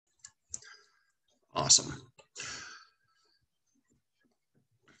Awesome.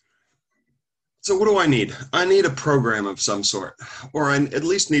 So what do I need? I need a program of some sort, or I at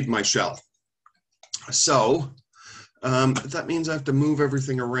least need my shell. So that means I have to move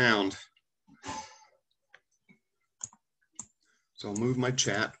everything around. So I'll move my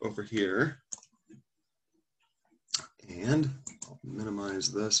chat over here, and I'll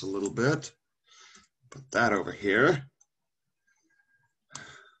minimize this a little bit. Put that over here.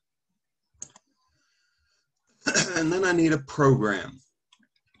 And then I need a program.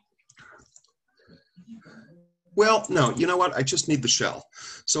 Well, no, you know what? I just need the shell.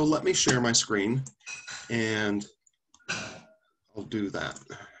 So let me share my screen, and I'll do that.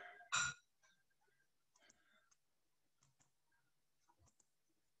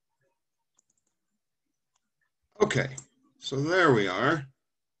 Okay, so there we are.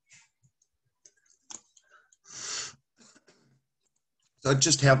 So I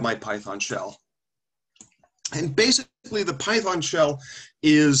just have my Python shell. And basically the Python shell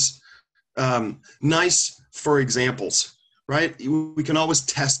is nice for examples, right? We can always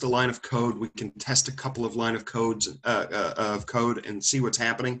test a line of code. We can test a couple of line of code and see what's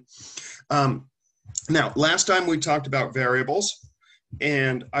happening. Now, last time we talked about variables,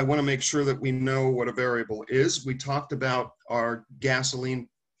 and I want to make sure that we know what a variable is. We talked about our gasoline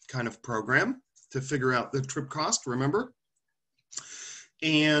kind of program to figure out the trip cost, remember?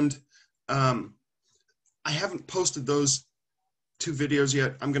 And I haven't posted those 2 videos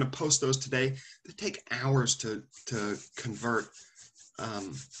yet. I'm going to post those today. They take hours to convert.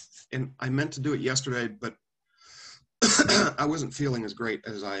 And I meant to do it yesterday, but I wasn't feeling as great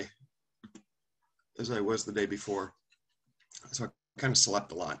as I was the day before. So I kind of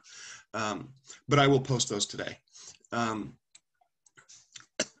slept a lot. But I will post those today.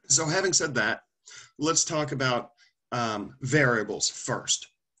 So having said that, let's talk about variables first,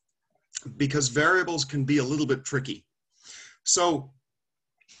 because variables can be a little bit tricky. So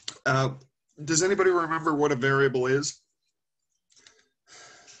does anybody remember what a variable is?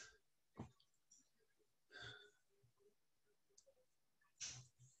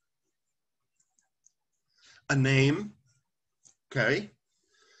 A name, okay.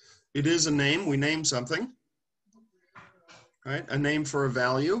 It is a name, we name something, right? A name for a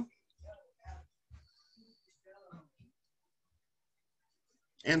value.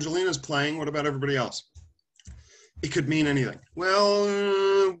 Angelina's playing, what about everybody else? It could mean anything. Well,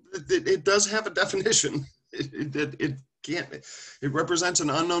 it does have a definition. It can't, it represents an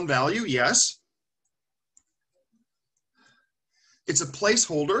unknown value, yes. It's a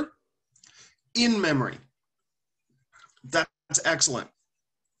placeholder in memory. That's excellent.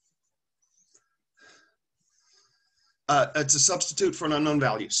 It's a substitute for an unknown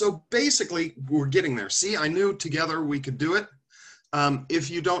value. So basically, we're getting there. See, I knew together we could do it. If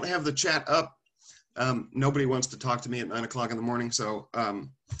you don't have the chat up, nobody wants to talk to me at 9 o'clock in the morning, so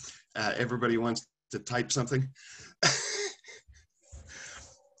everybody wants to type something.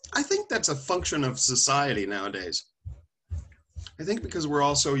 I think that's a function of society nowadays. I think because we're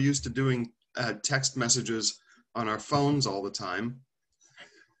all so used to doing text messages on our phones all the time.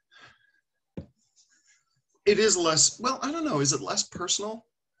 It is less, well, I don't know, is it less personal?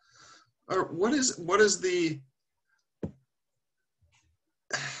 Or what is the,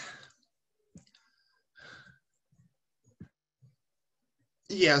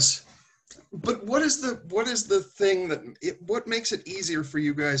 yes, but what is the thing that, what makes it easier for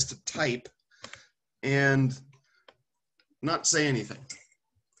you guys to type and not say anything?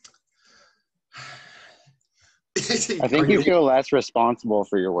 I think you feel less responsible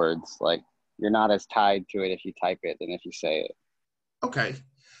for your words. Like, you're not as tied to it if you type it than if you say it. Okay.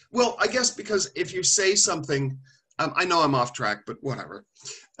 Well, I guess because if you say something, I know I'm off track, but whatever.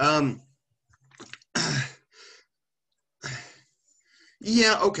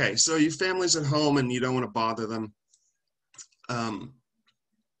 Yeah, okay. So your family's at home and you don't want to bother them.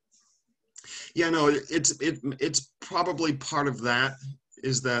 Yeah, no, it's probably part of that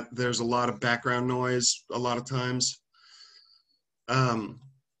is that there's a lot of background noise a lot of times.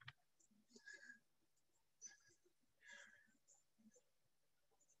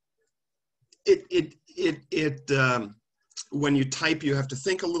 When you type, you have to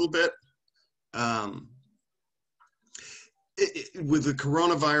think a little bit. With the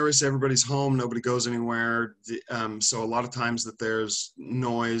coronavirus, everybody's home, nobody goes anywhere. So a lot of times that there's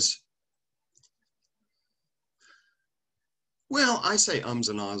noise. Well, I say ums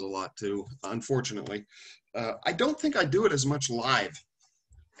and ahs a lot too, unfortunately. I don't think I do it as much live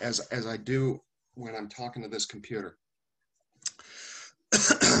as I do when I'm talking to this computer.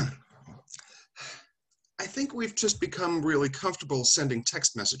 I think we've just become really comfortable sending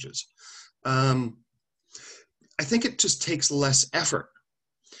text messages. I think it just takes less effort.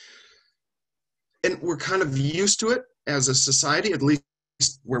 And we're kind of used to it as a society, at least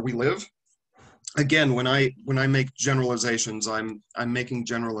where we live. Again, when I make generalizations, I'm making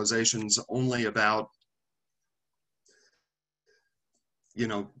generalizations only about, you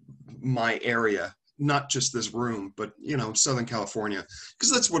know, my area, not just this room, but, you know, Southern California,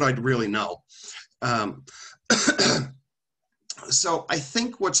 because that's what I'd really know. So I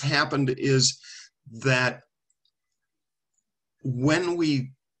think what's happened is that when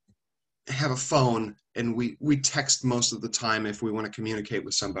we have a phone and we text most of the time if we want to communicate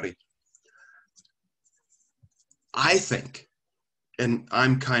with somebody, I think, and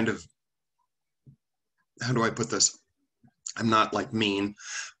I'm kind of, how do I put this? I'm not like mean.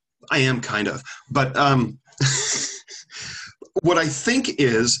 I am kind of, but what I think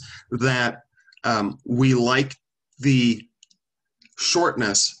is that we like the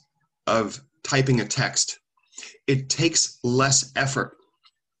shortness of typing a text. It takes less effort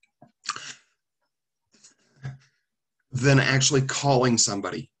than actually calling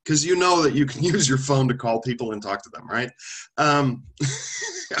somebody, because you know that you can use your phone to call people and talk to them, right? I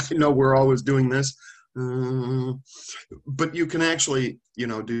know we're always doing this, but you can actually, you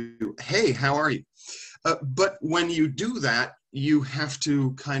know, do, hey, how are you? But when you do that, you have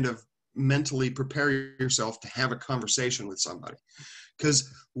to kind of mentally prepare yourself to have a conversation with somebody,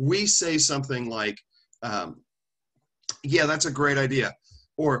 because we say something like, yeah, that's a great idea,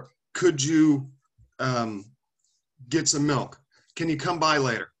 or could you get some milk? Can you come by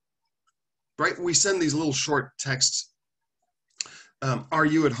later? Right? We send these little short texts. Are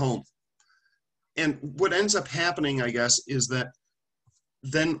you at home? And what ends up happening, I guess, is that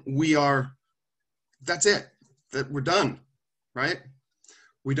then that's it, that we're done, right?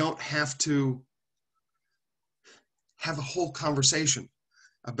 We don't have to have a whole conversation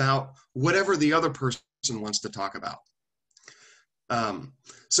about whatever the other person wants to talk about.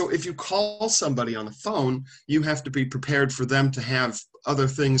 So if you call somebody on the phone, you have to be prepared for them to have other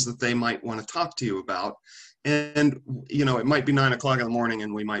things that they might want to talk to you about. And, you know, it might be 9 o'clock in the morning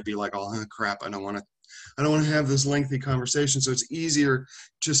and we might be like, oh crap, I don't want to have this lengthy conversation. So it's easier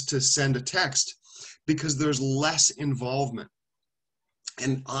just to send a text because there's less involvement.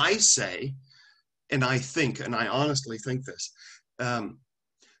 And I say, and I think, and I honestly think this,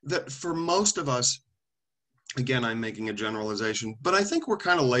 that for most of us, again, I'm making a generalization, but I think we're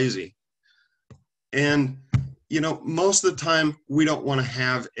kind of lazy. And, you know, most of the time we don't want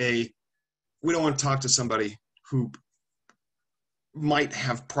to talk to somebody who might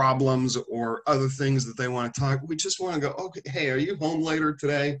have problems or other things that they want to talk. We just want to go, okay, hey, are you home later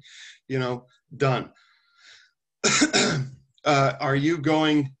today? You know, done. Are you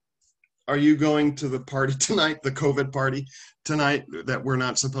going to the party tonight, the COVID party tonight that we're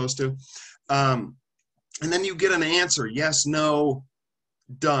not supposed to? And then you get an answer, yes, no,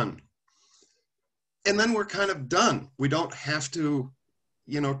 done. And then we're kind of done. We don't have to,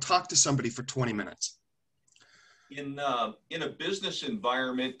 you know, talk to somebody for 20 minutes. In a business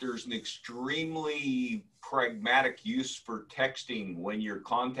environment, there's an extremely pragmatic use for texting when you're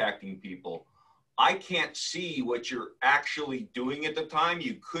contacting people. I can't see what you're actually doing at the time.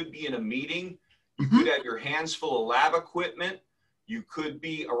 You could be in a meeting. You could have your hands full of lab equipment. You could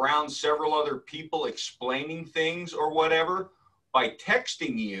be around several other people explaining things or whatever. By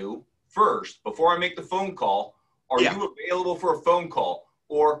texting you first, before I make the phone call, are you available for a phone call?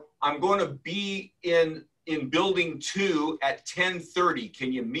 Or I'm going to be in building 2 at 10:30.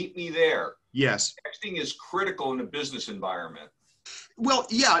 Can you meet me there? Yes. Texting is critical in a business environment. Well,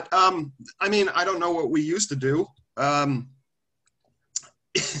 yeah. I mean, I don't know what we used to do.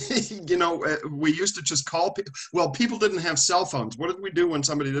 You know, we used to just call people. Well, people didn't have cell phones. What did we do when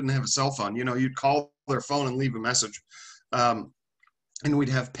somebody didn't have a cell phone? You know, you'd call their phone and leave a message, and we'd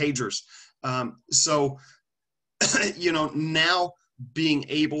have pagers. So, you know, now being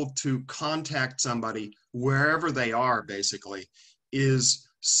able to contact somebody wherever they are basically is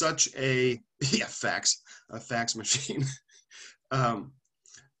such a fax machine.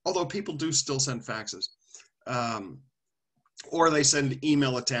 Although people do still send faxes. Or they send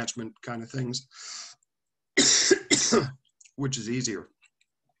email attachment kind of things, which is easier.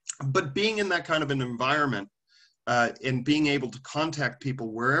 But being in that kind of an environment and being able to contact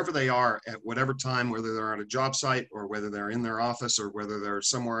people wherever they are at whatever time, whether they're at a job site or whether they're in their office or whether they're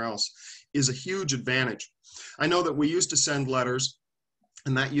somewhere else, is a huge advantage. I know that we used to send letters,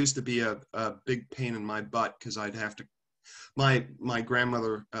 and that used to be a big pain in my butt because I'd have to, my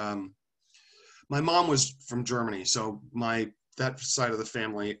grandmother, my mom was from Germany, so that side of the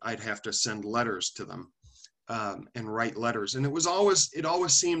family, I'd have to send letters to them and write letters. And it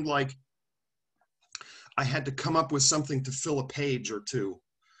always seemed like I had to come up with something to fill a page or two,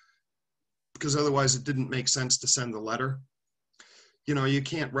 because otherwise it didn't make sense to send the letter. You know, you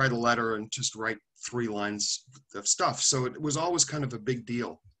can't write a letter and just write 3 lines of stuff. So it was always kind of a big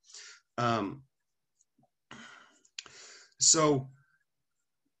deal. And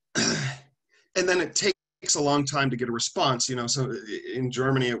then it takes a long time to get a response, you know. So in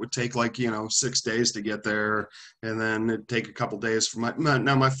Germany, it would take like, 6 days to get there. And then it'd take a couple days for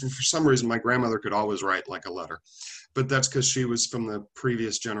for some reason, my grandmother could always write like a letter, but that's because she was from the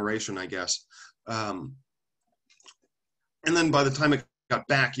previous generation, I guess. And then by the time it got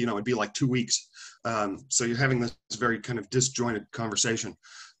back, it'd be like 2 weeks. So you're having this very kind of disjointed conversation.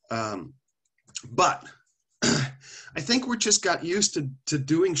 But I think we just got used to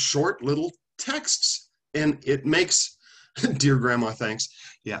doing short little texts, and it makes, dear grandma, thanks.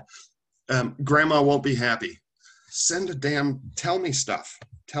 Yeah. Grandma won't be happy. Send a damn, tell me stuff,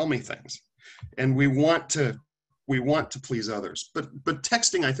 tell me things. And we want to please others, but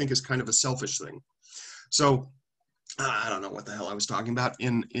texting, I think, is kind of a selfish thing. So I don't know what the hell I was talking about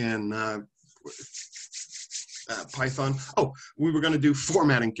in Python. Oh, we were going to do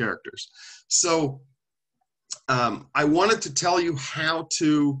formatting characters. So I wanted to tell you how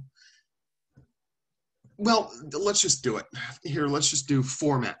to, well, let's just do it. Here, let's just do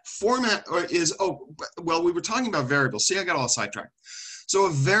format. Format is, we were talking about variables. See, I got all sidetracked. So a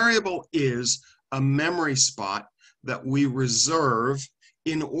variable is a memory spot that we reserve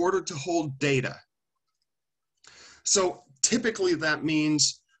in order to hold data. So typically that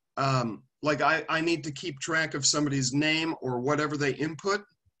means, like I need to keep track of somebody's name or whatever they input.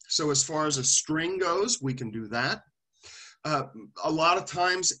 So as far as a string goes, we can do that. A lot of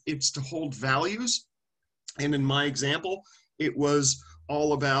times it's to hold values. And in my example, it was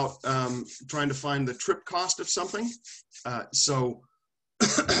all about trying to find the trip cost of something. So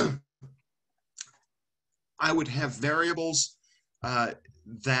I would have variables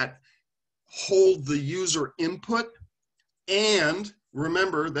that hold the user input, and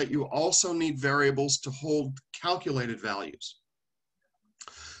remember that you also need variables to hold calculated values.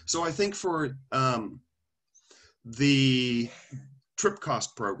 So I think for the trip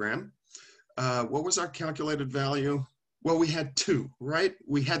cost program, what was our calculated value? Well, we had 2, right?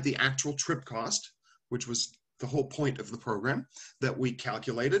 We had the actual trip cost, which was the whole point of the program that we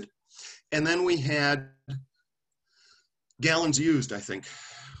calculated. And then we had gallons used, I think,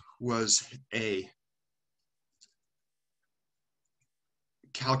 was a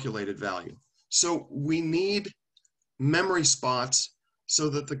calculated value. So we need memory spots so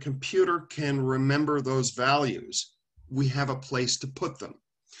that the computer can remember those values. We have a place to put them.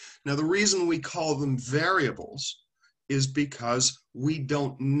 Now, the reason we call them variables is because we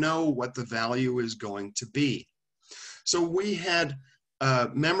don't know what the value is going to be. So we had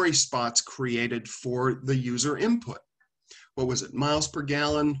memory spots created for the user input. What was it? Miles per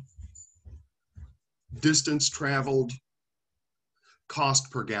gallon, distance traveled, cost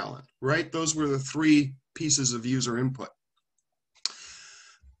per gallon, right? Those were the 3 pieces of user input.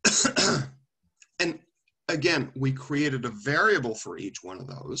 And again, we created a variable for each one of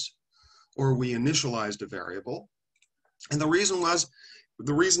those, or we initialized a variable. And the reason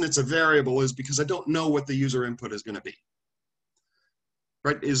it's a variable is because I don't know what the user input is going to be.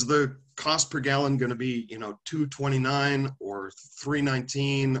 Right? Is the cost per gallon going to be, $2.29 or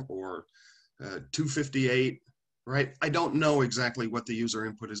 $3.19 or $2.58? Right? I don't know exactly what the user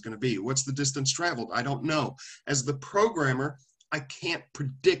input is going to be. What's the distance traveled? I don't know. As the programmer, I can't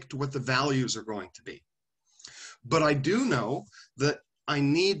predict what the values are going to be. But I do know that I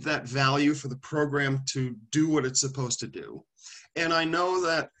need that value for the program to do what it's supposed to do. And I know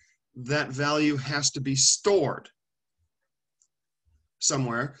that that value has to be stored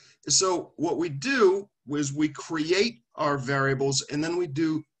somewhere. So what we do is we create our variables, and then we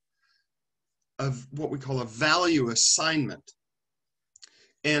do what we call a value assignment.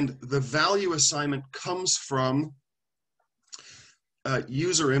 And the value assignment comes from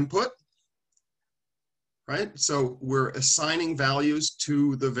user input, right? So we're assigning values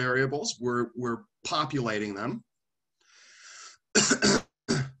to the variables, we're populating them.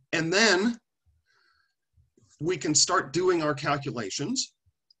 And then we can start doing our calculations.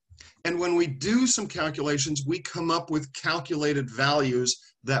 And when we do some calculations, we come up with calculated values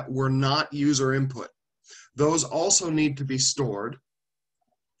that were not user input. Those also need to be stored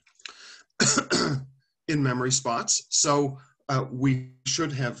in memory spots. So we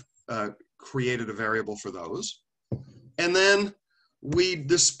should have created a variable for those. And then we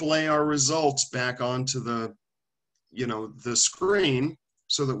display our results back onto the, the screen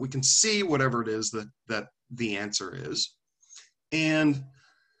so that we can see whatever it is that the answer is. And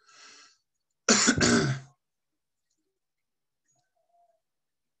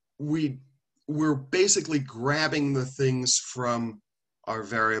we're basically grabbing the things from our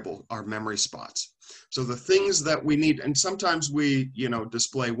variable, our memory spots. So the things that we need, and sometimes we,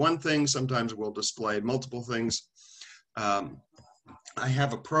 display one thing, sometimes we'll display multiple things. I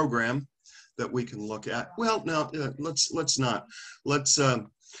have a program that we can look at. Well, no, let's not. Let's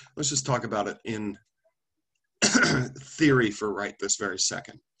just talk about it in theory for right this very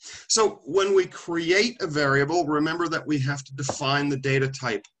second. So when we create a variable, remember that we have to define the data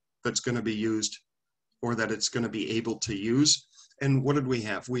type that's going to be used, or that it's going to be able to use. And what did we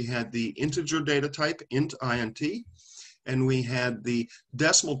have? We had the integer data type, int, and we had the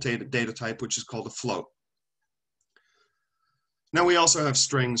decimal data type, which is called a float. Now we also have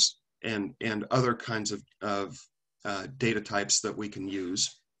strings and other kinds of data types that we can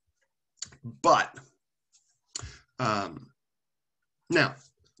use. But now,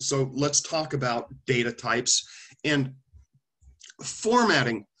 so let's talk about data types and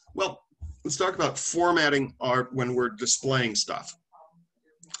formatting. Well, let's talk about formatting when we're displaying stuff.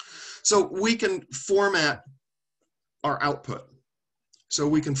 So we can format our output. So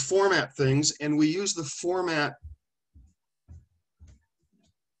we can format things, and we use the format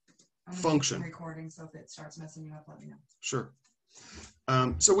function. Recording, so if it starts messing you up, let me know. Sure.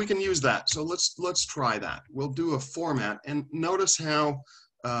 So we can use that. So let's try that. We'll do a format, and notice how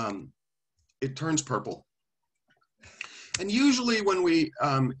it turns purple. And usually when we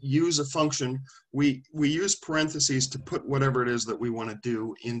use a function, we use parentheses to put whatever it is that we want to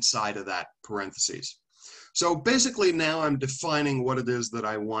do inside of that parentheses. So basically now I'm defining what it is that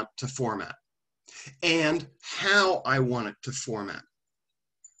I want to format and how I want it to format.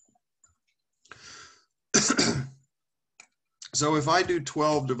 So if I do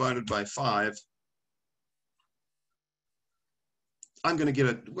 12 divided by 5, I'm going to get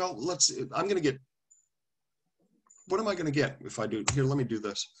a, well, I'm going to get, what am I going to get if I do, here, let me do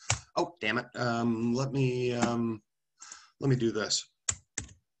this. Oh, damn it. Let me do this.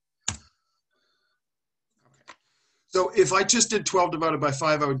 Okay. So if I just did 12 divided by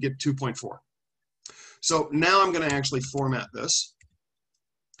 5, I would get 2.4. So now I'm going to actually format this.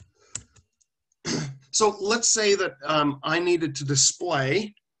 So let's say that I needed to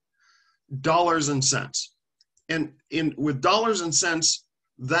display dollars and cents. And with dollars and cents,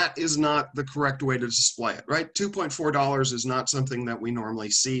 that is not the correct way to display it, right? $2.4 is not something that we normally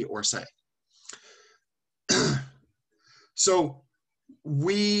see or say. So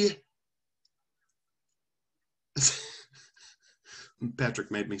we,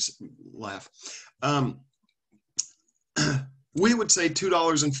 Patrick made me laugh. We would say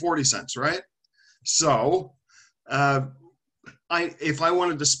 $2.40, right? So if I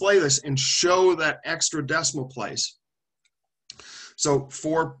want to display this and show that extra decimal place, so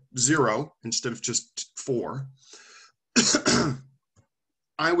 40 instead of just 4,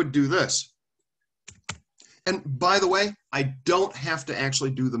 I would do this. And by the way, I don't have to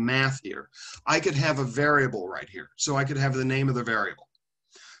actually do the math here. I could have a variable right here. So I could have the name of the variable.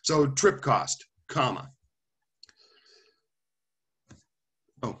 So trip cost, comma.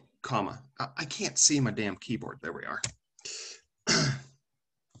 Oh, comma. I can't see my damn keyboard. There we are.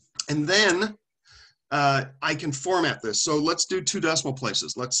 And then I can format this. So let's do 2 decimal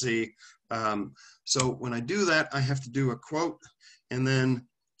places. Let's see. So when I do that, I have to do a quote, and then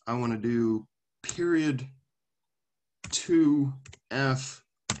I want to do period 2F,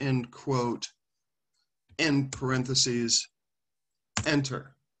 end quote, end parentheses,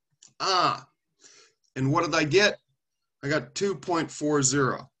 enter. Ah, and what did I get? I got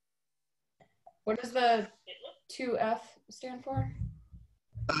 2.40. What does the 2F stand for?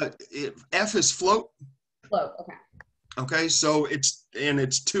 F is float. Float, okay. Okay, so it's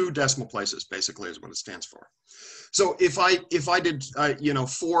 2 decimal places basically is what it stands for. So if I did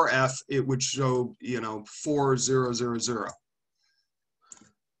 4F, it would show 4000.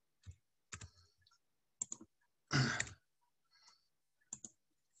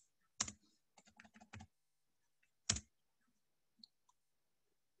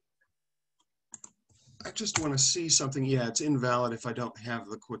 I just want to see something. Yeah, it's invalid if I don't have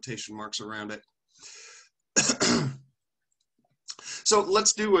the quotation marks around it. So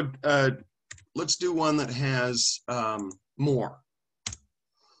let's do one that has more.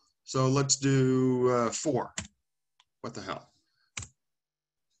 So let's do 4. What the hell?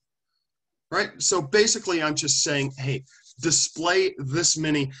 Right. So basically, I'm just saying, hey, display this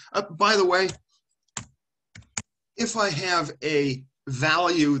many. By the way, if I have a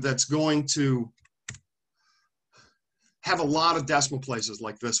value that's going to have a lot of decimal places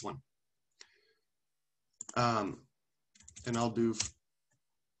like this one. And I'll do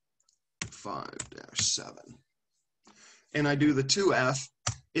 5-7. And I do the 2F,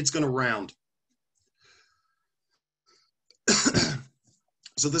 it's going to round.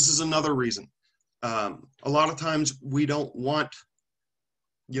 So this is another reason. A lot of times we don't want,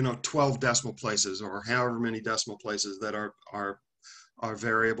 12 decimal places or however many decimal places that our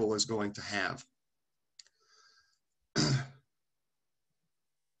variable is going to have.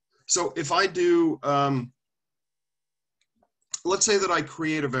 So if I do, let's say that I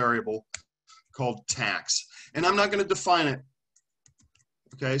create a variable called tax, and I'm not going to define it.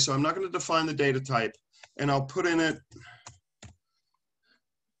 Okay, so I'm not going to define the data type, and I'll put in it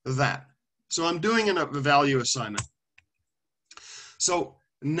that. So I'm doing a value assignment. So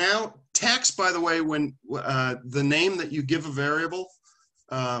now tax, by the way, when the name that you give a variable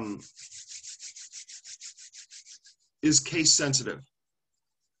is case sensitive.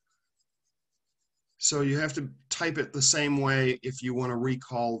 So you have to type it the same way if you want to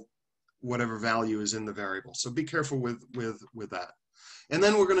recall whatever value is in the variable. So be careful with that. And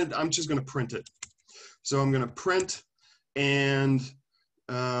then I'm just gonna print it. So I'm gonna print, and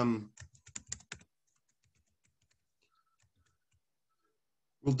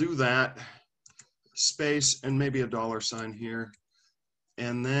we'll do that, space, and maybe a $ here,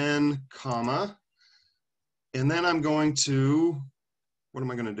 and then comma, and then I'm going to, what am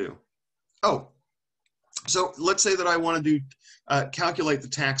I gonna do? Oh, so let's say that I want to do calculate the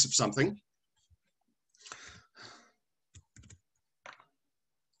tax of something.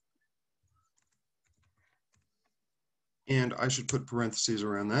 And I should put parentheses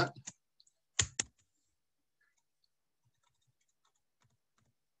around that.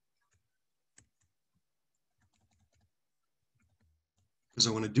 Because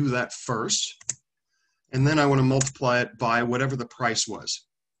I want to do that first. And then I want to multiply it by whatever the price was.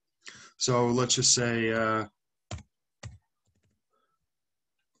 So let's just say,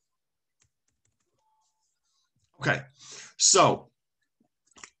 okay, so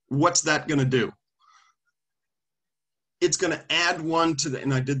what's that going to do? It's going to add 1 to the,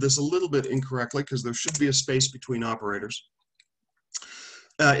 and I did this a little bit incorrectly because there should be a space between operators.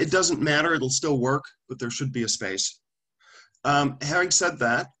 It doesn't matter, it'll still work, but there should be a space. Having said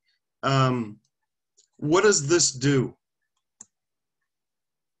that, what does this do?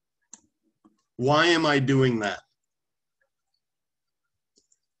 Why am I doing that?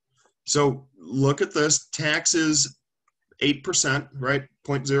 So look at this, tax is 8%, right?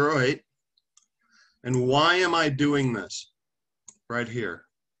 0.08. And why am I doing this right here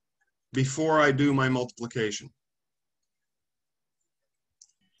before I do my multiplication?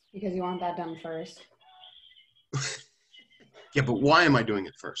 Because you want that done first. Yeah, but why am I doing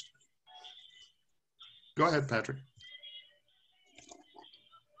it first? Go ahead, Patrick.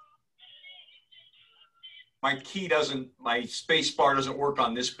 My space bar doesn't work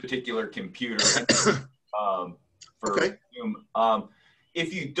on this particular computer. Okay. Zoom.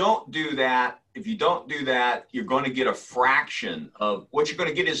 If you don't do that, you're going to get a fraction of what you're going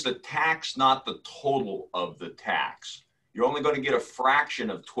to get is the tax, not the total of the tax. You're only going to get a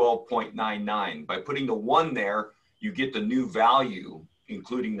fraction of 12.99. By putting the 1 there, you get the new value,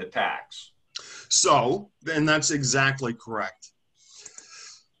 including the tax. So, and that's exactly correct.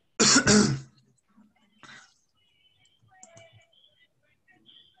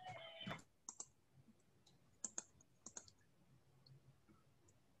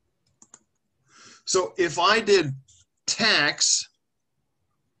 So if I did tax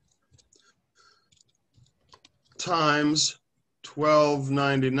times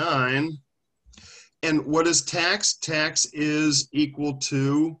 $12.99, and what is tax? Tax is equal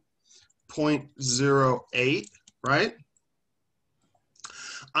to 0.08, right?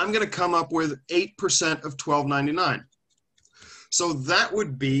 I'm going to come up with 8% of $12.99. So that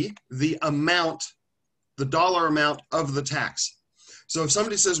would be the amount, the dollar amount of the tax. So if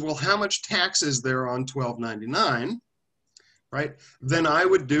somebody says, well, how much tax is there on $12.99, right? Then I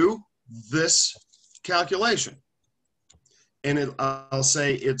would do this calculation. And I'll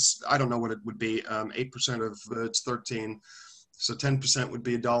say it's, I don't know what it would be, 8% of it's 13. So 10% would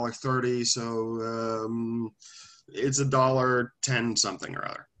be $1.30. So it's $1.10 something or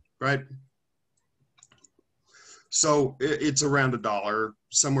other, right? So it's around $1,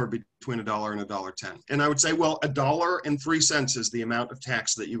 somewhere between $1 and $1.10. And I would say, well, $1.03 is the amount of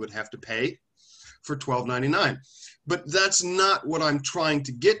tax that you would have to pay for $12.99. But that's not what I'm trying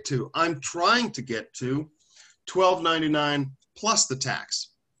to get to. I'm trying to get to $12.99 plus the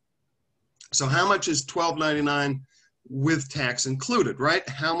tax. So how much is $12.99 with tax included, right?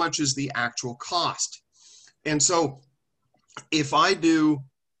 How much is the actual cost? And so if I do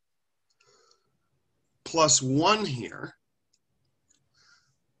plus 1 here,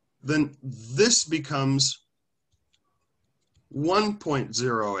 then this becomes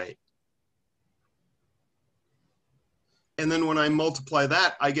 1.08. And then when I multiply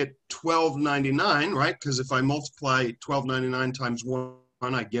that, I get $12.99, right? Because if I multiply $12.99 times 1,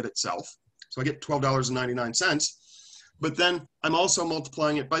 I get itself. So I get $12.99. But then I'm also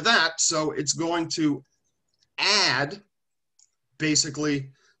multiplying it by that. So it's going to add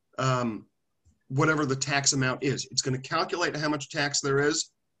basically whatever the tax amount is. It's going to calculate how much tax there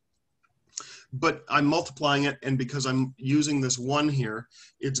is, but I'm multiplying it, and because I'm using this 1 here,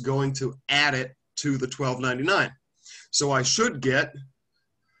 it's going to add it to the $12.99. So I should get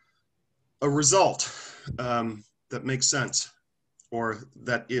a result that makes sense, or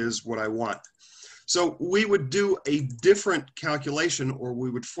that is what I want. So we would do a different calculation, or we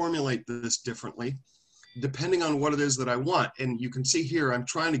would formulate this differently, depending on what it is that I want. And you can see here, I'm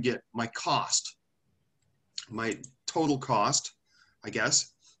trying to get my cost, my total cost, I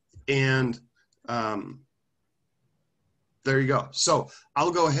guess. And there you go. So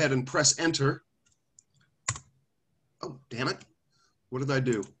I'll go ahead and press enter. Oh, damn it. What did I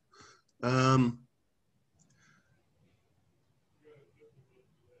do? I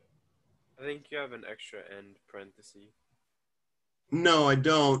think you have an extra end parenthesis. No, I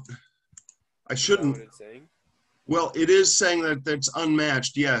don't. I shouldn't. Is that what it's saying? Well, it is saying that it's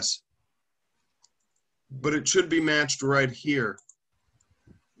unmatched, yes. But it should be matched right here.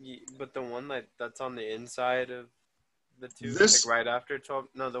 But the one that's on the inside of the two, This, like right after 12,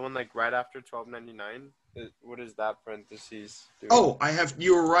 no, the one like right after $12.99, what is that parentheses doing? oh,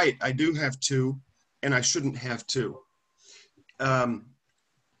 you're right. I do have 2, and I shouldn't have 2.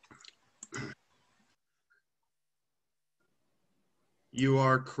 You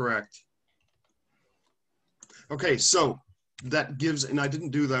are correct. Okay, so that gives, and I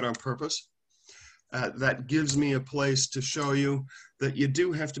didn't do that on purpose, that gives me a place to show you that you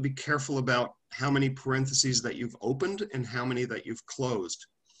do have to be careful about how many parentheses that you've opened and how many that you've closed.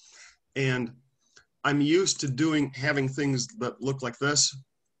 And I'm used to having things that look like this,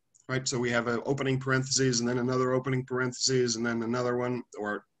 right? So we have an opening parentheses and then another opening parentheses and then another one,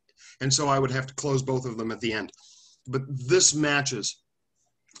 and so I would have to close both of them at the end. But this matches.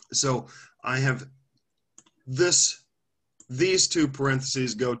 So I have these 2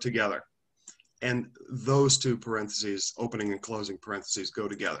 parentheses go together, and those 2 parentheses, opening and closing parentheses, go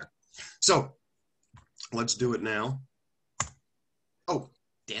together. So let's do it now. Oh,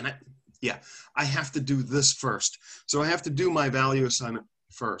 damn it. Yeah, I have to do this first. So I have to do my value assignment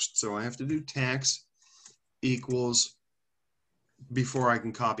first. So I have to do tax equals before I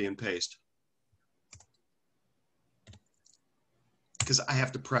can copy and paste, because I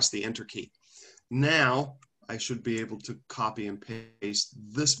have to press the enter key. Now I should be able to copy and paste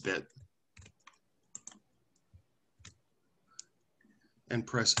this bit and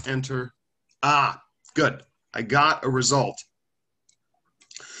press enter. Ah, good. I got a result.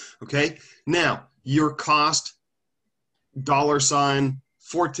 Okay, now your cost,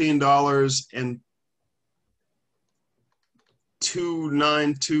 $14 and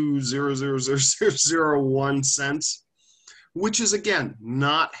 292,000,001 cents, which is again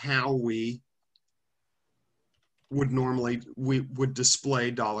not how we would display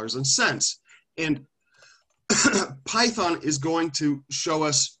dollars and cents. And Python is going to show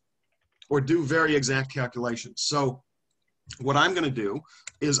us or do very exact calculations. So what I'm going to do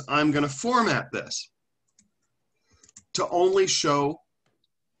is I'm going to format this to only show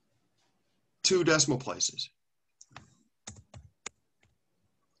 2 decimal places.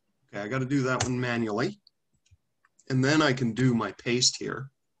 Okay, I got to do that one manually. And then I can do my paste here.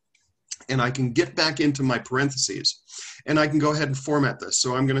 And I can get back into my parentheses. And I can go ahead and format this.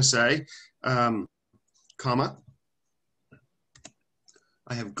 So I'm going to say, comma.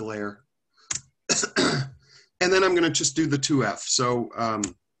 I have glare. And then I'm going to just do the 2F. So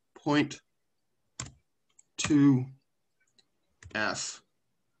 0.2F.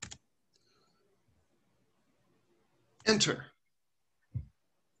 Enter.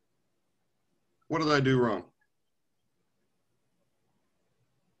 What did I do wrong?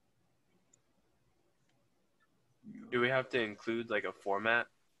 Do we have to include like a format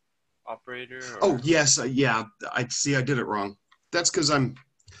operator? Or? Oh, yes. Yeah, I see. I did it wrong. That's because I'm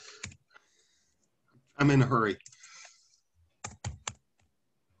in a hurry.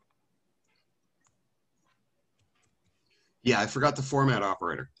 Yeah, I forgot the format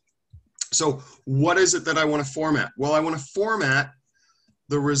operator. So what is it that I want to format? Well, I want to format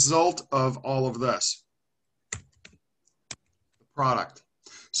the result of all of this, the product.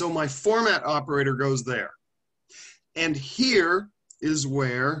 So my format operator goes there. And here is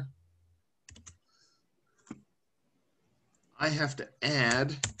where I have to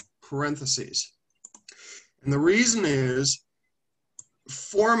add parentheses. And the reason is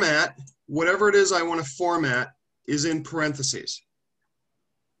format, whatever it is I want to format, is in parentheses.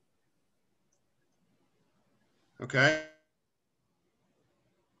 Okay.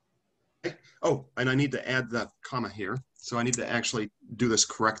 Oh, and I need to add the comma here. So I need to actually do this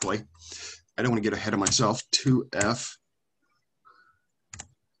correctly. I don't want to get ahead of myself. 2F.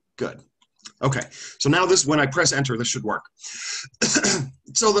 Good. Okay. So now this, when I press enter, this should work.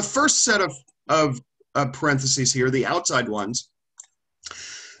 So the first set of parentheses here, the outside ones,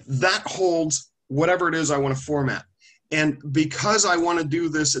 that holds whatever it is I want to format. And because I want to do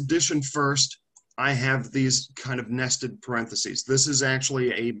this addition first, I have these kind of nested parentheses. This is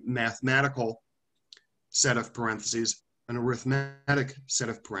actually a mathematical set of parentheses, an arithmetic set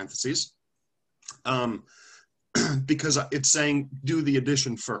of parentheses, because it's saying do the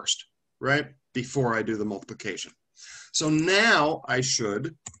addition first, right? Before I do the multiplication. So now I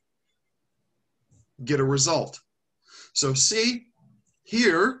should get a result. So see,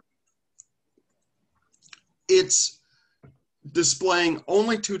 here, it's displaying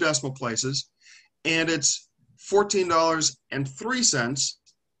only 2 decimal places, and it's $14.03.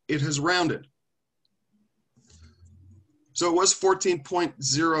 It has rounded. So it was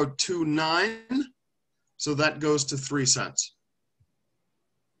 14.029, so that goes to 3 cents.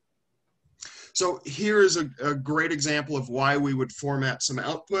 So here is a great example of why we would format some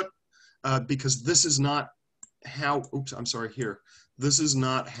output, because this is not how, oops, I'm sorry, here. This is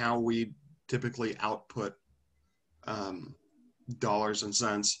not how we typically output dollars and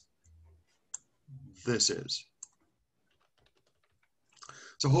cents. This is.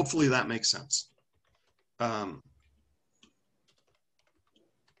 So hopefully that makes sense.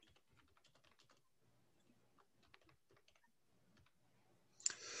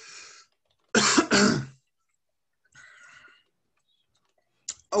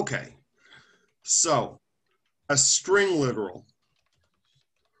 Okay, so a string literal.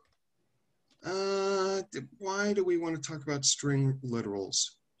 Why do we want to talk about string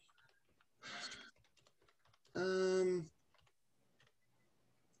literals?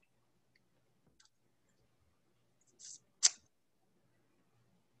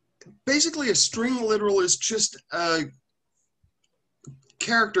 Basically, a string literal is just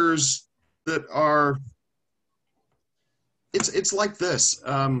characters that are, it's like this.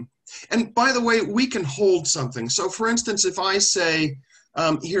 And by the way, we can hold something. So for instance, if I say,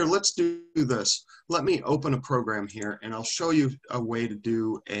 here, let's do this. Let me open a program here, and I'll show you a way to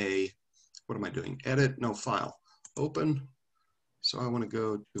do a, what am I doing? Edit, no, file, open. So I want to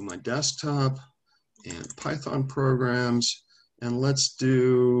go to my desktop and Python programs, and let's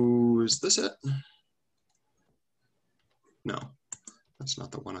do, is this it? No, that's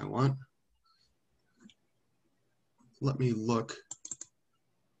not the one I want. Let me look.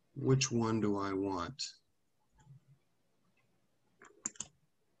 Which one do I want?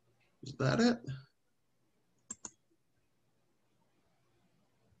 Is that it?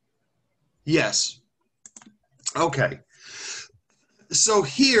 Yes. Okay. So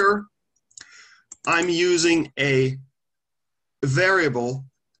here I'm using a variable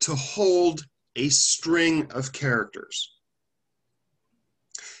to hold a string of characters.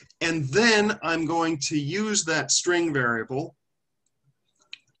 And then I'm going to use that string variable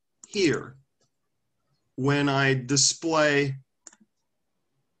here when I display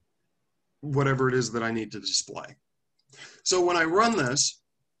whatever it is that I need to display. So when I run this,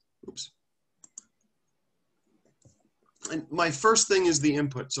 oops, and my first thing is the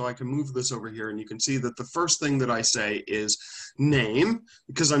input, so I can move this over here, and you can see that the first thing that I say is name,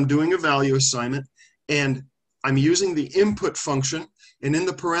 because I'm doing a value assignment, and I'm using the input function, and in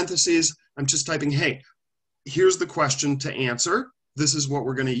the parentheses, I'm just typing, hey, here's the question to answer. This is what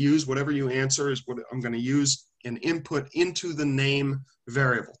we're going to use. Whatever you answer is what I'm going to use and input into the name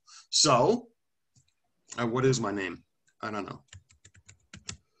variable. So, what is my name? I don't know.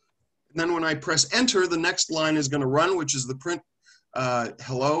 And then when I press enter, the next line is going to run, which is the print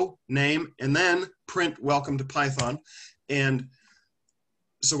hello, name, and then print welcome to Python. And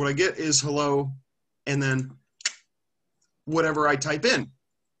so what I get is hello, and then whatever I type in.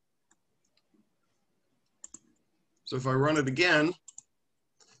 So if I run it again,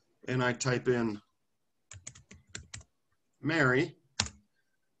 and I type in Mary,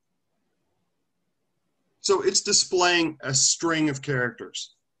 so it's displaying a string of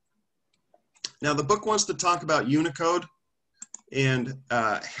characters. Now the book wants to talk about Unicode and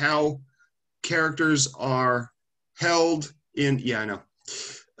how characters are held in, yeah, I know.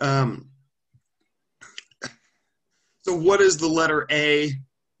 So what is the letter A?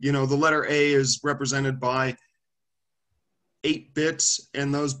 You know, the letter A is represented by 8 bits,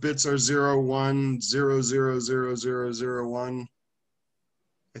 and those bits are 0, 1, 0, 0, 0, 0, 0, 1.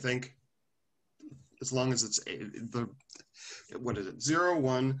 I think, as long as it's what is it? 0,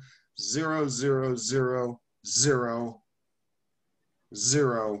 1, 0, 0, 0, 0,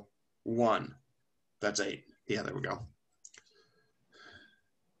 0, 1. That's 8. Yeah, there we go.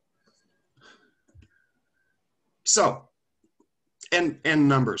 So, and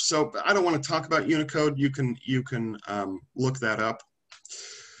numbers. So I don't want to talk about Unicode. You can look that up.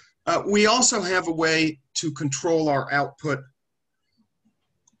 We also have a way to control our output.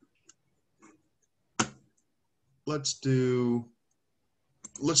 Let's just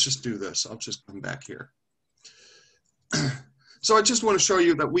do this. I'll just come back here. So I just want to show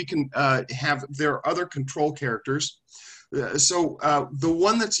you that we can there are other control characters. The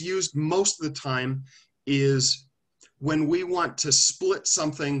one that's used most of the time is when we want to split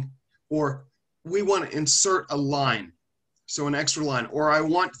something, or we want to insert a line, so an extra line, or I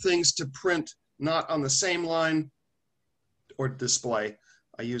want things to print not on the same line or display.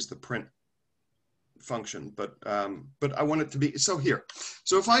 I use the print function, but I want it to be, so here.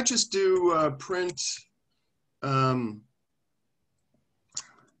 So if I just do print, oh,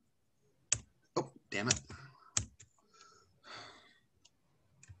 damn it.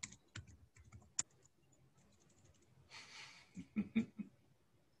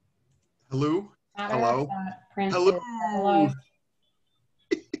 Hello? Hello? Hello?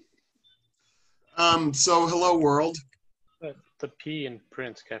 So hello world. The P in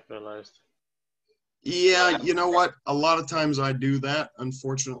print's capitalized. Yeah, you know what? A lot of times I do that,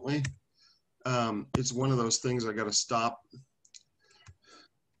 unfortunately. It's one of those things I got to stop.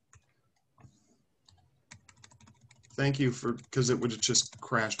 Thank you because it would have just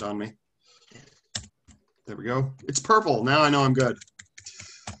crashed on me. There we go. It's purple. Now I know I'm good.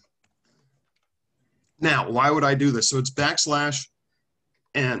 Now, why would I do this? So it's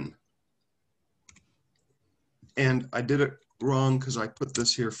 \n. And I did it wrong because I put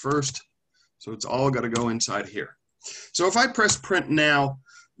this here first. So it's all got to go inside here. So if I press print now,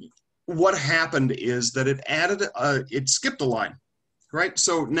 what happened is that it skipped a line, right?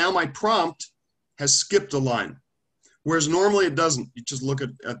 So now my prompt has skipped a line, whereas normally it doesn't. You just look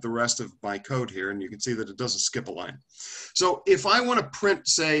at the rest of my code here and you can see that it doesn't skip a line. So if I want to print,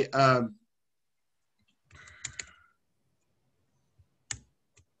 say,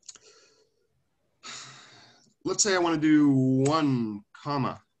 let's say I want to do 1,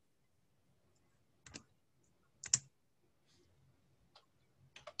 comma.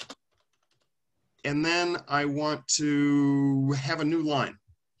 And then I want to have a new line.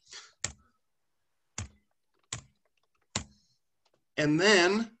 And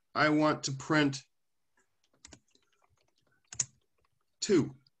then I want to print 2.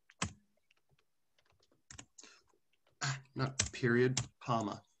 Not period,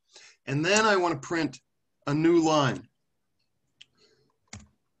 comma. And then I want to print a new line.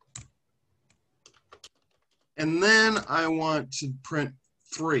 And then I want to print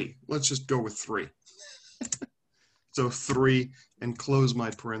 3. Let's just go with 3. So 3 and close my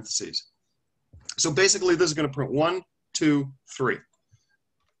parentheses. So basically this is going to print 1, 2, 3.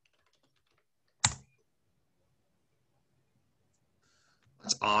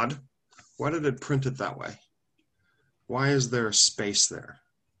 That's odd. Why did it print it that way? Why is there a space there?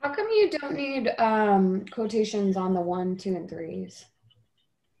 How come you don't need quotations on the 1, 2, and 3s?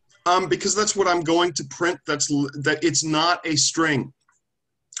 Because that's what I'm going to print. That it's not a string.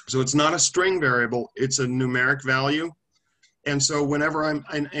 So it's not a string variable, it's a numeric value. And so whenever I'm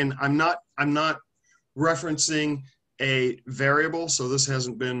not referencing a variable, so this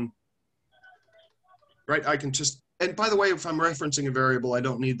hasn't been, right? I can just, and by the way, if I'm referencing a variable, I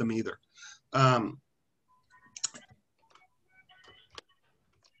don't need them either.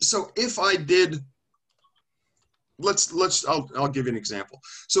 So if I did, I'll give you an example.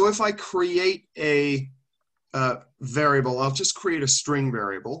 So if I create a variable, I'll just create a string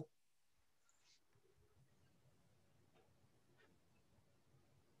variable.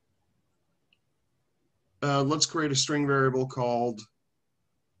 Let's create a string variable called,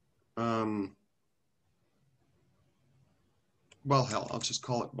 well, hell, I'll just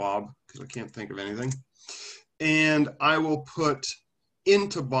call it Bob because I can't think of anything. And I will put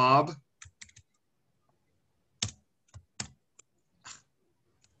into Bob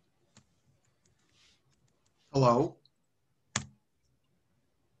hello.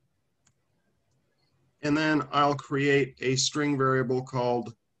 And then I'll create a string variable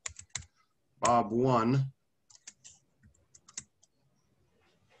called Bob1.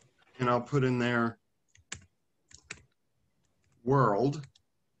 And I'll put in there world.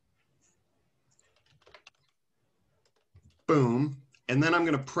 Boom. And then I'm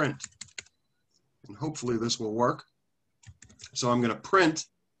going to print. And hopefully this will work. So I'm going to print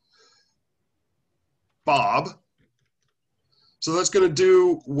Bob. So that's going to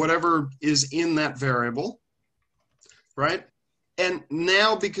do whatever is in that variable, right? And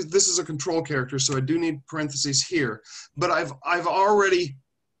now, because this is a control character, so I do need parentheses here, but I've already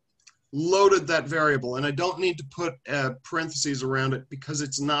loaded that variable, and I don't need to put parentheses around it because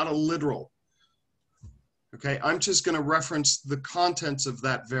it's not a literal. Okay, I'm just going to reference the contents of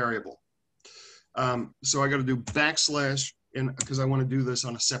that variable. So I got to do backslash, because I want to do this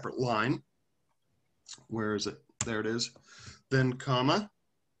on a separate line. Where is it? There it is. Then comma,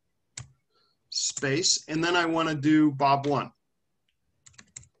 space, and then I want to do Bob1.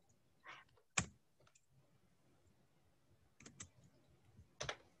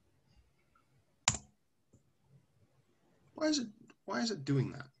 Why is it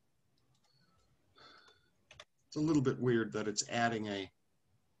doing that? It's a little bit weird that it's adding a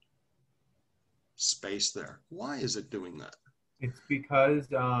space there. Why is it doing that? It's because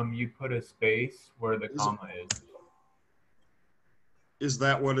you put a space where the comma is. Is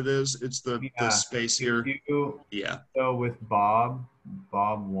that what it is? It's the space here? Yeah. So with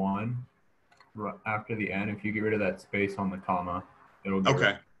Bob1, after the N, if you get rid of that space on the comma, it'll get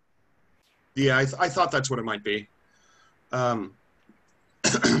rid. Yeah, I thought that's what it might be. So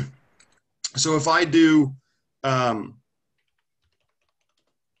if I do,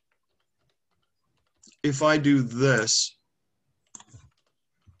 this,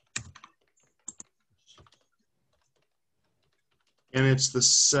 and it's the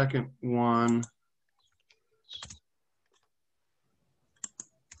second one,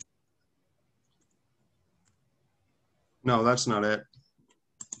 no, that's not it.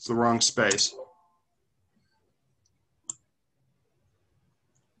 It's the wrong space.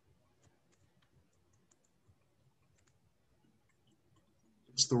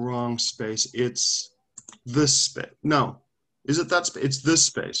 It's the wrong space. It's this space. No, is it that space? It's this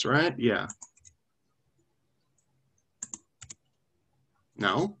space, right? Yeah.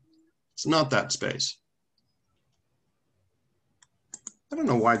 No, it's not that space. I don't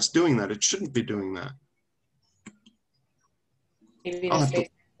know why it's doing that. It shouldn't be doing that. Maybe the space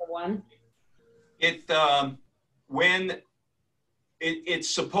for one. It's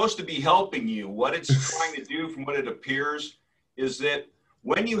supposed to be helping you. What it's trying to do, from what it appears, is that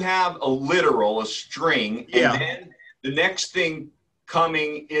when you have a literal, a string, and then the next thing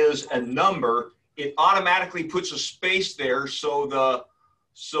coming is a number, it automatically puts a space there, so the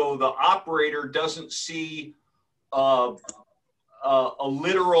operator doesn't see a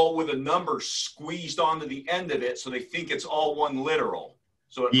literal with a number squeezed onto the end of it, so they think it's all one literal.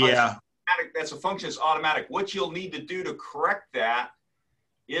 So that's a function that's automatic. What you'll need to do to correct that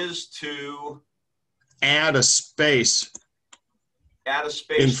is to add a space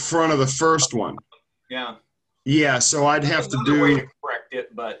in front of the first one. Yeah. Yeah, so I'd have to do way to correct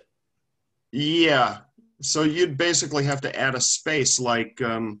it, but yeah. So you'd basically have to add a space, like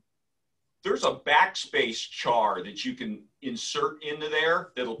there's a backspace char that you can insert into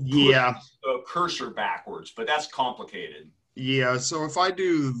there that'll push the cursor backwards, but that's complicated. Yeah, so if I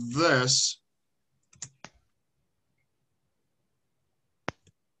do this,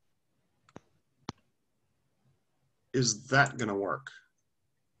 is that gonna work?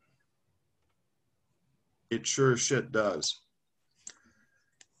 It sure as shit does.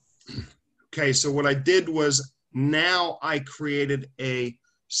 Okay, so what I did was, now I created a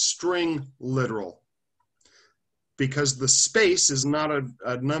string literal, because the space is not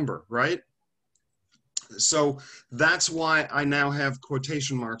a number, right? So that's why I now have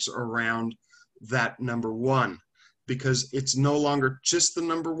quotation marks around that number one, because it's no longer just the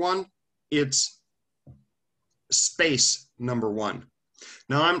number one, it's space number one.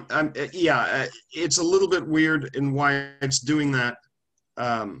 Now it's a little bit weird, and why it's doing that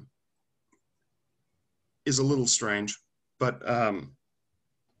is a little strange, but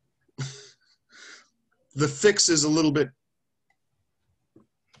the fix is a little bit,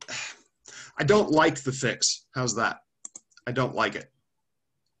 I don't like the fix. How's that? I don't like it.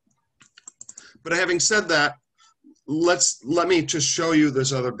 But having said that, let me just show you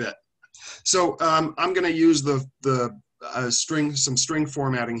this other bit. So I'm going to use some string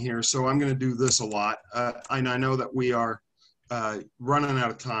formatting here. So I'm going to do this a lot. And I know that we are running out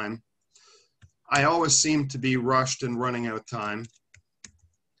of time. I always seem to be rushed and running out of time.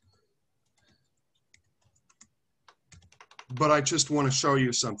 But I just want to show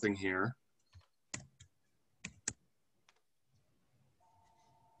you something here.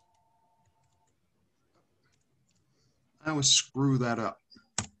 I always screw that up.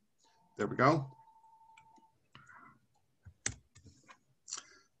 There we go.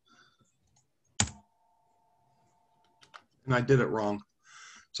 And I did it wrong.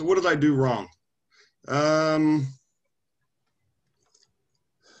 So what did I do wrong?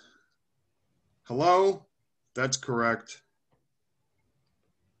 Hello, that's correct.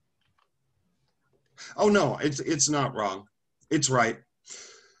 Oh no, it's not wrong. It's right.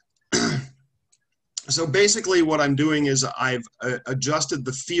 So basically what I'm doing is I've adjusted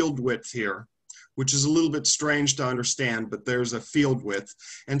the field width here, which is a little bit strange to understand, but there's a field width.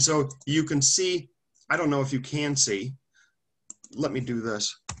 And so you can see, I don't know if you can see, let me do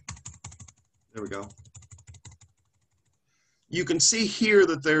this. There we go. You can see here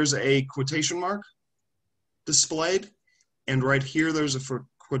that there's a quotation mark displayed, and right here there's a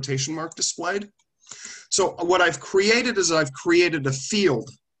quotation mark displayed. So what I've created is I've created a field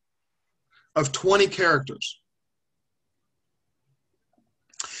of 20 characters.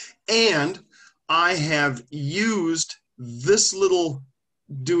 And I have used this little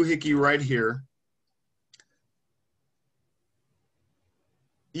doohickey right here.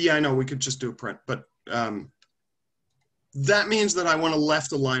 Yeah, I know we could just do a print, but that means that I want to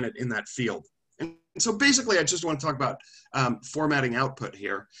left align it in that field. And so basically I just want to talk about formatting output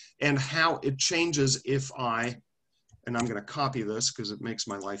here and how it changes if and I'm going to copy this because it makes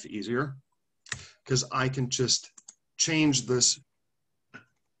my life easier, because I can just change this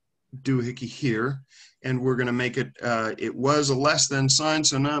doohickey here, and we're going to make it, it was a less than sign,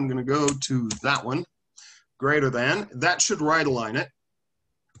 so now I'm going to go to that one, greater than. That should right align it.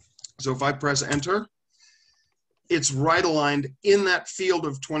 So if I press enter, it's right aligned in that field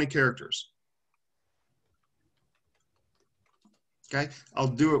of 20 characters. Okay, I'll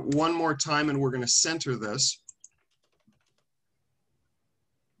do it one more time and we're going to center this.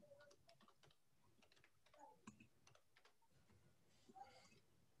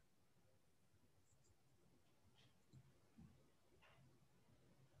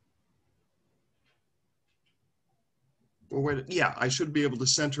 Well, wait, yeah, I should be able to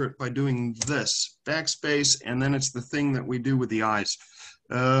center it by doing this, backspace, and then it's the thing that we do with the eyes.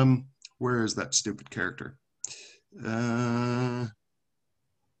 Where is that stupid character?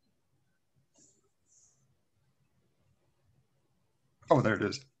 Oh, there it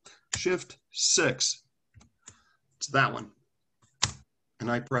is. Shift 6. It's that one. And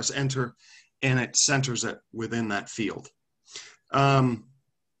I press enter, and it centers it within that field.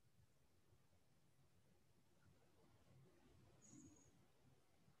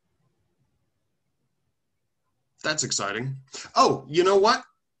 That's exciting. Oh, you know what?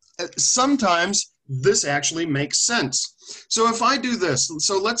 Sometimes this actually makes sense. So if I do this,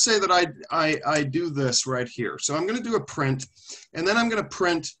 so let's say that I do this right here. So I'm going to do a print, and then I'm going to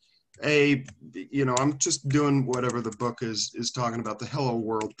print a, I'm just doing whatever the book is talking about, the hello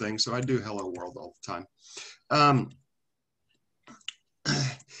world thing. So I do hello world all the time.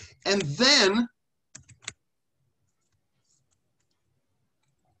 And then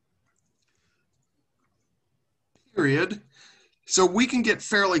period. So we can get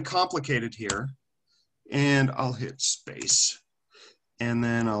fairly complicated here, and I'll hit space, and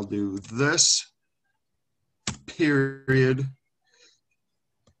then I'll do this, period,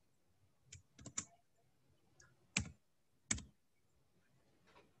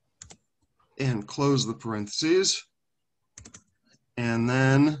 and close the parentheses, and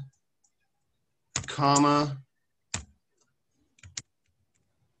then comma,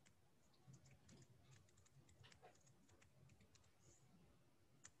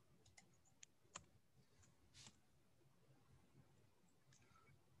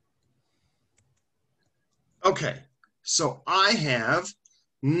 okay, so I have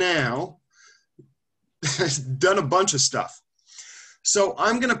now done a bunch of stuff. So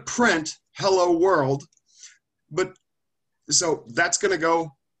I'm going to print hello world, but so that's going to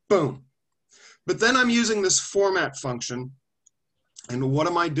go boom. But then I'm using this format function, and what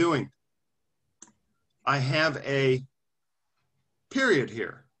am I doing? I have a period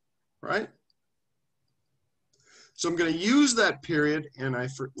here, right? So I'm going to use that period, and I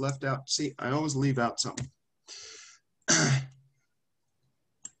left out, see, I always leave out something.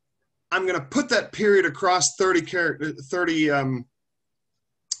 I'm going to put that period across 30 characters,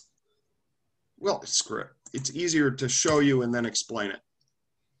 well, screw it. It's easier to show you and then explain it.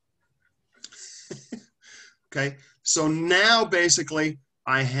 Okay, so now basically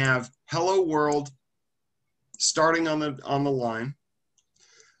I have hello world starting on the line.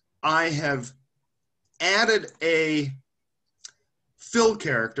 I have added a fill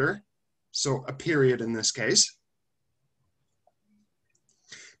character, so a period in this case.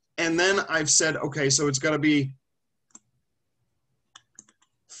 And then I've said, okay, so it's got to be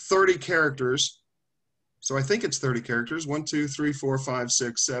 30 characters. So I think it's 30 characters. 1, 2, 3, 4, 5,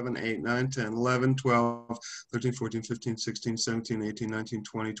 6, 7, 8, 9, 10, 11, 12, 13, 14, 15, 16, 17, 18, 19,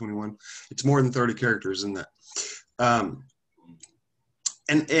 20, 21. It's more than 30 characters, isn't that?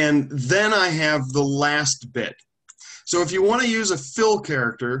 And then I have the last bit. So if you want to use a fill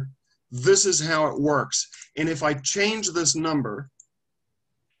character, this is how it works. And if I change this number,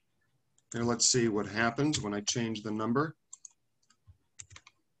 here, let's see what happens when I change the number.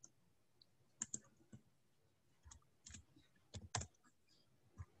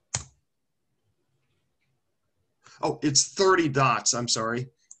 Oh, it's 30 dots, I'm sorry.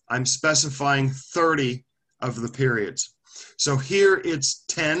 I'm specifying 30 of the periods. So here it's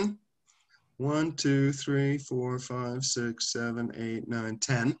 10. 1, 2, 3, 4, 5, 6, 7, 8, 9,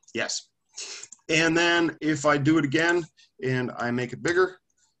 10. Yes. And then if I do it again and I make it bigger,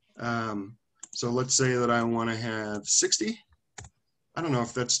 so let's say that I want to have 60. I don't know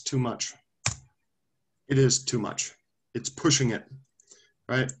if that's too much. It is too much. It's pushing it,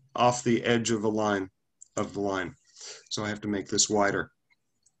 right, off the edge of the line. So I have to make this wider.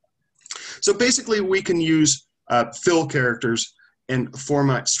 So basically we can use fill characters and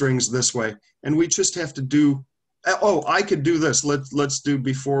format strings this way. And we just have to do, oh, I could do this. Let's do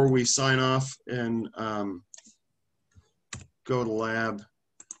before we sign off and go to lab.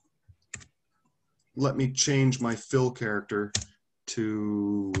 Let me change my fill character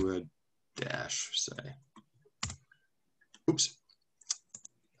to a dash, say. Oops.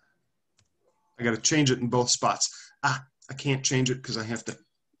 I got to change it in both spots. Ah, I can't change it because I have to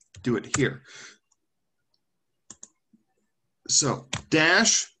do it here. So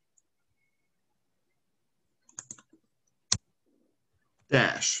dash,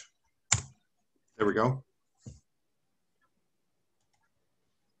 dash. There we go.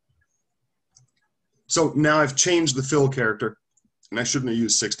 So now I've changed the fill character, and I shouldn't have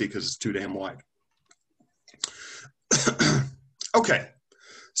used 60 because it's too damn wide. Okay,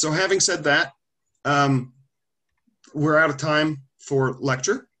 so having said that, we're out of time for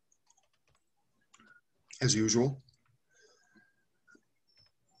lecture, as usual.